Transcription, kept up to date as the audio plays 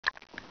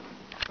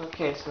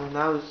Okay, so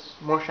now it's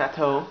more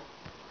Chateau.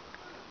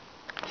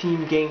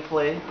 Team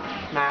gameplay,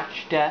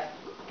 match, death.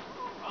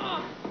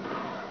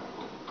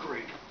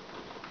 Great.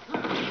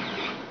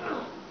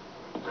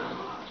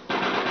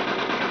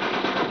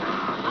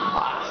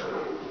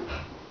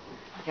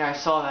 Yeah, I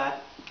saw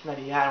that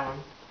he had one.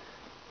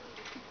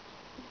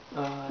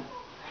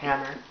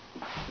 Hammer.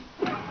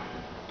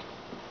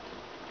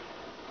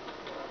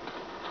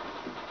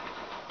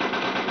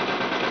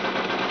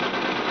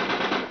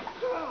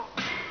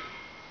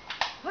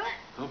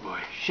 Oh boy.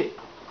 Shit.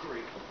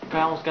 Great.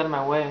 Guy almost got in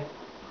my way.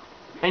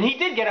 And he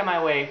did get in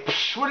my way.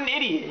 Psh, what an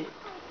idiot.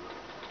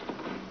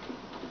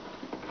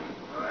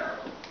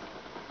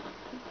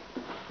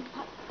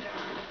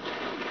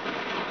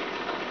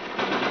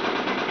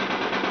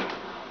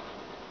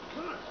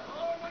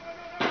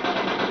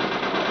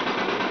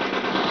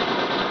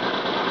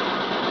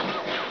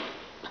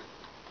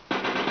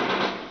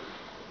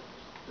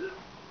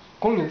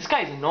 This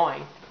guy's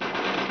annoying.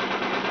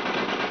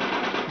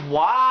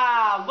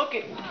 Wow, look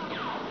at...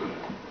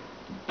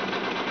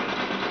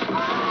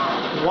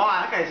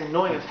 Wow, that guy's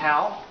annoying as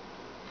hell.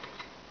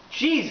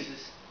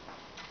 Jesus.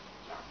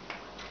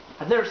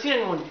 I've never seen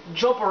anyone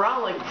jump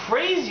around like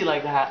crazy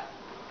like that.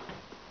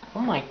 Oh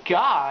my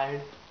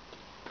god.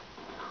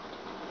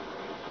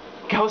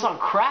 Guy was on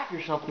crack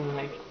or something,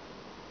 like...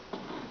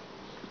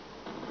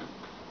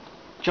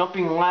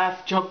 Jumping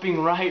left,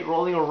 jumping right,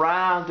 rolling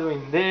around,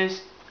 doing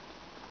this.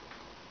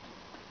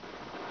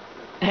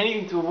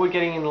 Anything to avoid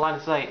getting in the line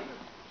of sight.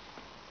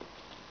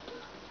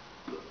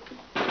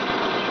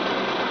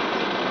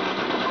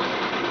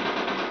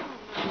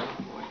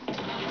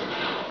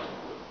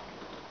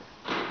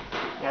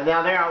 Yeah,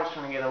 down there I was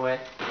trying to get away.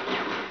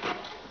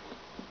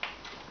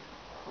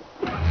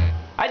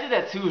 I did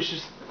that too, it's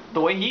just the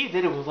way he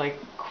did it was like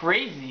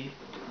crazy.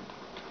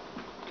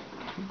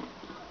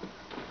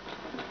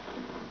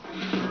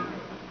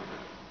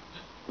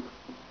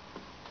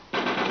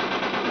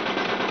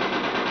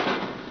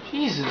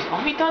 Jesus,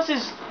 all he does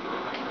is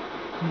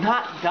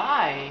not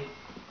die.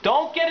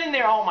 Don't get in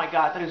there! Oh my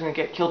god, I thought he was gonna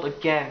get killed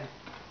again.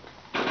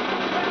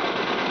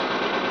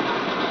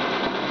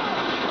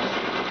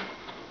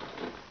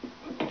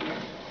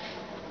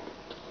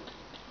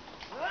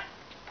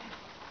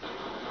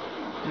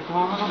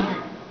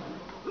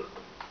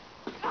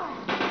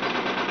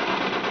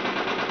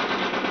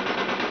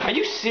 Are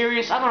you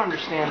serious? I don't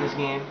understand this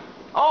game.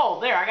 Oh,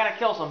 there, I got a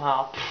kill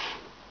somehow.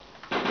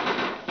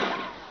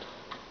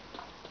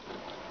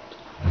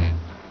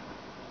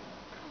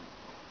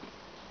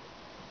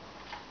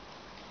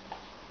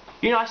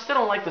 You know, I still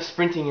don't like the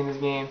sprinting in this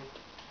game.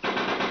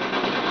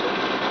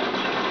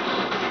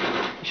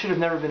 It should have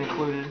never been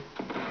included.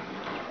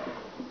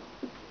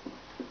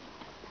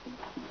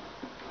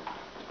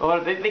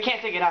 Well, they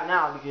can't take it out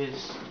now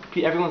because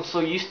everyone's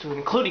so used to it,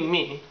 including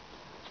me.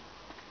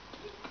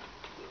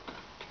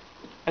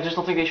 I just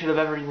don't think they should have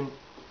ever even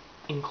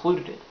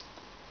included it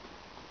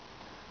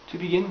to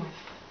begin with.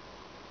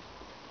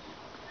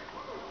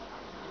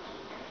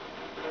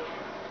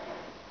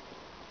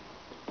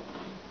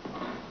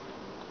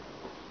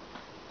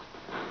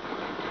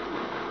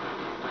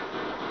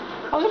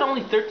 How is it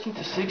only 13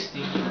 to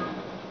 60?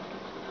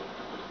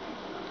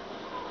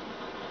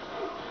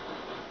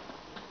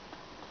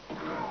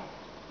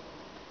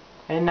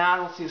 And now I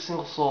don't see a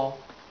single soul.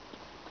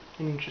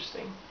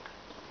 Interesting.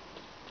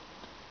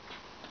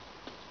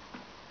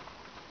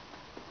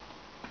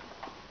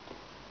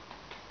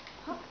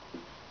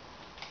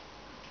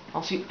 I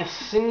don't see a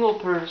single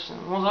person.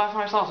 When was the last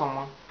time I saw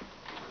someone?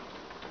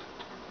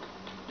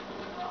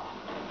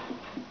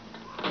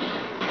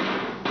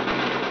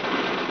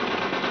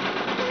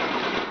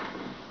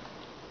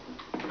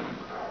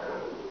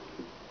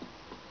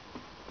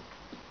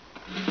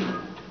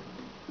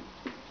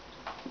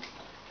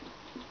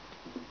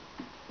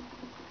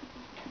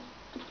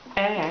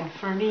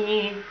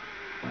 Anthony.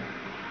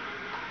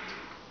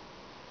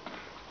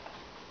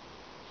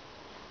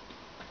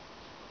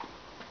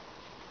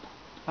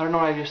 I don't know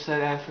why I just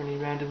said Anthony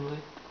randomly.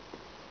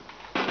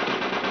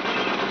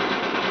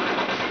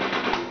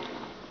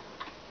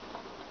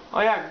 Oh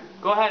yeah,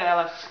 go ahead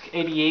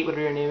Alex88,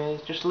 whatever your name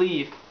is, just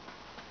leave.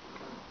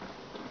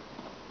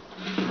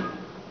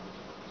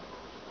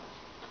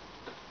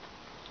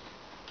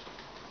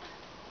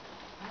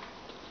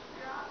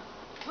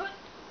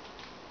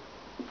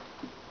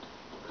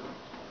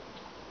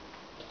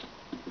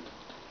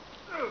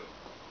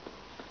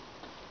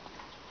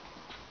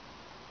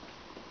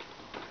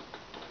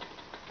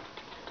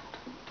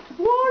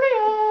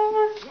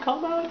 Warriors,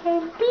 come out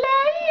and play!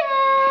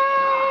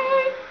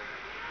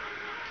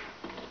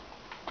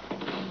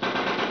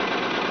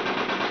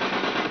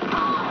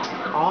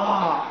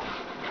 Ah,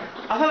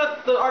 I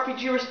thought the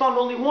RPG respawned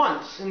only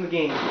once in the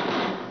game.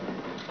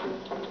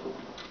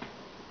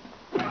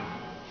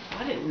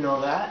 I didn't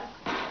know that.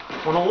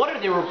 Well, no wonder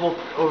they were both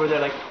over there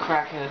like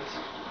crackheads.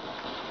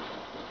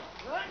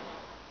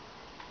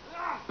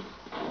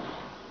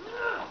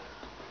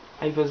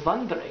 I was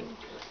wondering.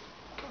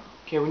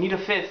 Okay, we need a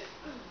fifth.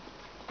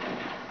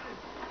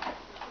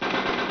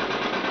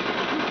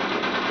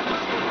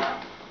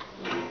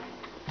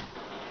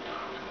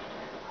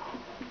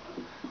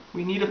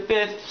 We need a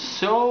fifth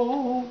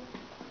soul.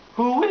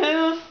 Who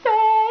will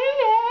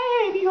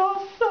save your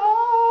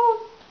soul?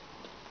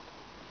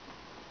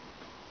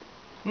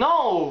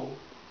 No!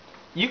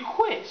 You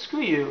quit.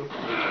 Screw you.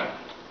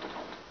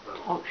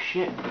 Oh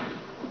shit.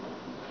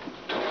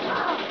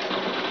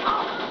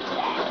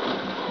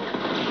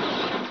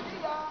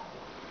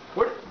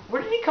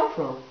 Where did he come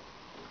from?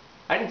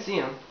 I didn't see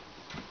him.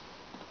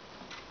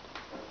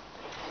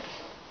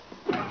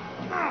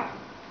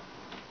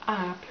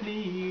 I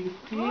plead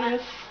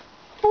fifth.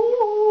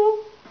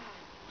 Ooh.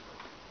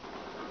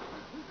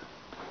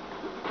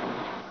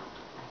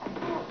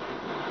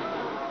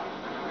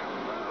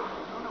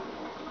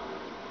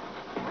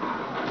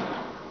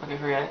 Okay,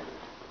 forget it.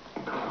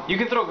 You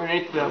can throw a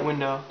grenade through that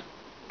window.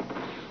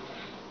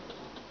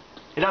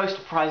 It always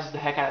surprises the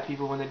heck out of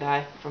people when they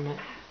die from it.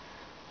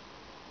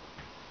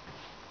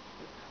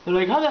 They're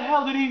like, how the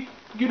hell did he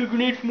get a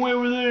grenade from way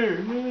over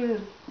there? Yeah.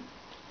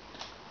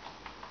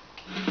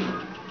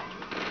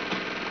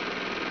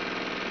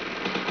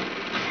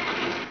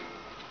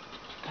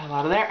 Come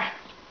out of there.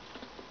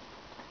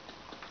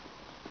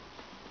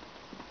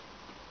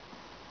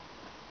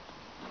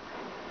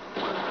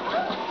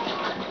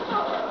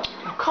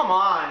 Oh, come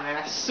on,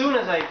 man. As soon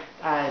as I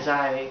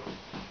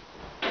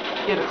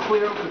get a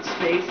clear open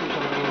space or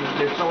something,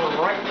 there's someone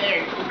right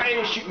there trying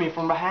to shoot me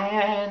from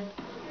behind.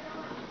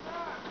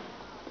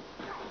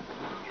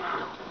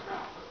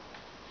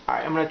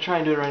 Alright, I'm gonna try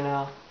and do it right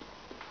now.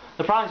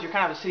 The problem is you're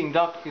kind of a sitting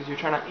duck because you're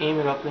trying to aim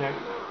it up there.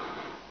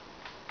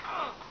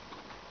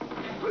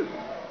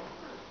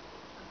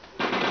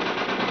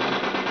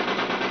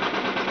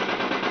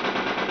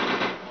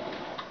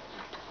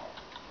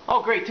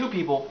 Oh great, 2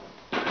 people.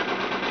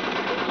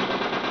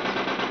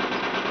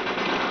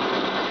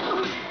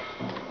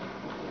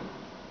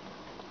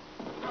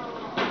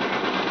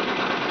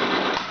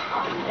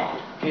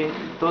 Okay,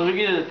 those are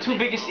either the 2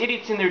 biggest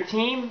idiots in their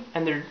team,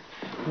 and they're...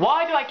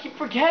 Why do I keep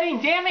forgetting?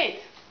 Damn it!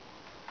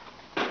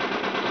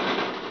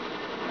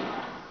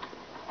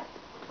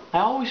 I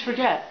always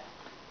forget.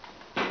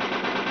 The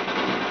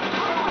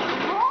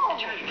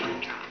treasure's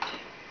been dropped.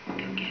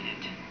 Go get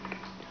it.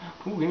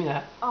 Ooh, give me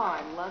that. Oh,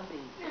 I love these.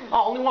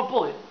 Oh, only 1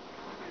 bullet.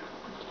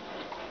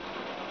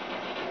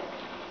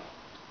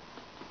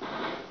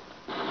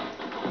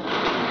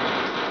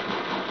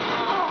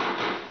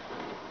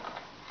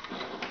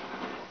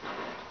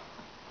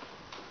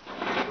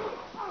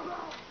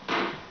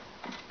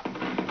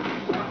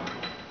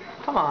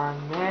 Come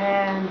on,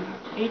 man.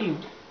 80.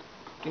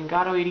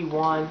 Gingado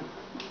 81.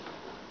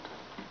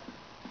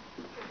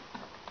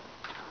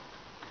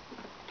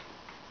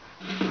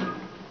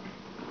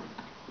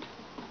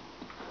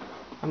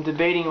 I'm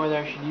debating whether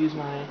I should use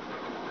my...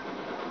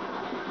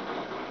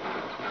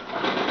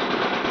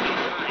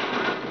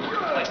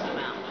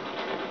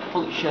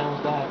 Holy shit, I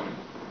almost died.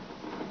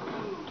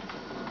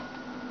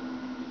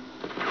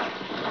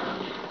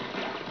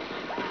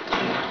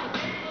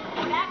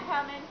 Back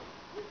coming.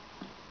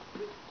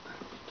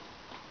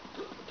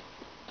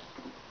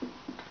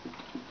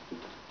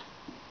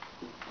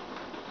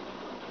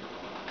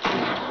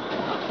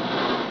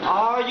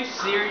 Are you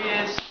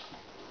serious?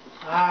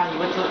 Ah, he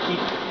went to...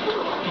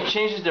 He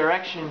changed his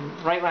direction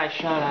right when I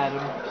shot at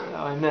him. So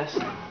I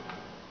missed.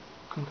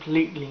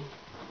 Completely.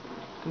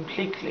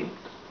 Completely.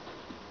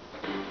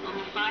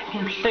 Only 5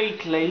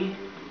 Completely.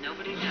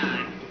 Nobody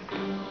died.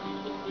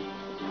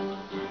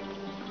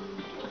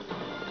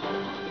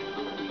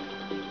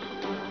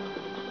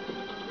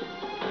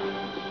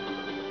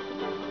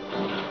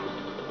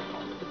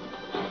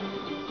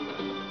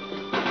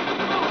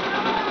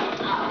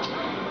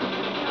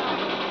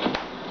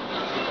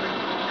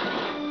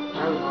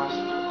 I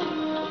lost.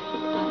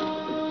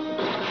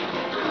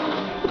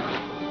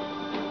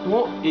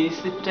 What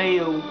is the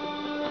deal?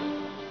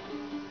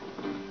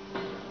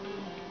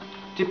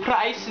 The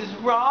price is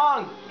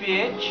wrong,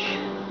 bitch.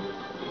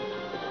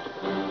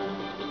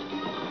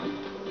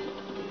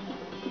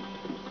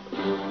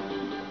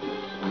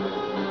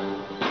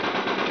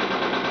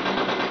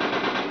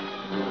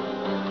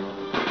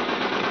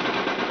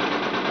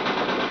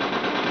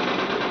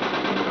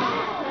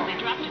 They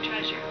dropped a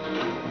treasure.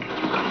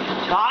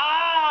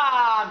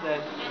 Ah, I'm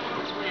dead.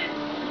 Let's win.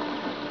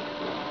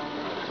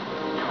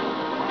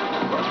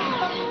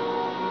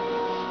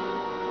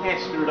 Yeah, I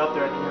screwed up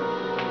there at the end.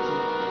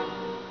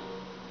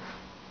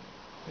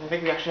 I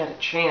think we actually had a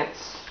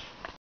chance.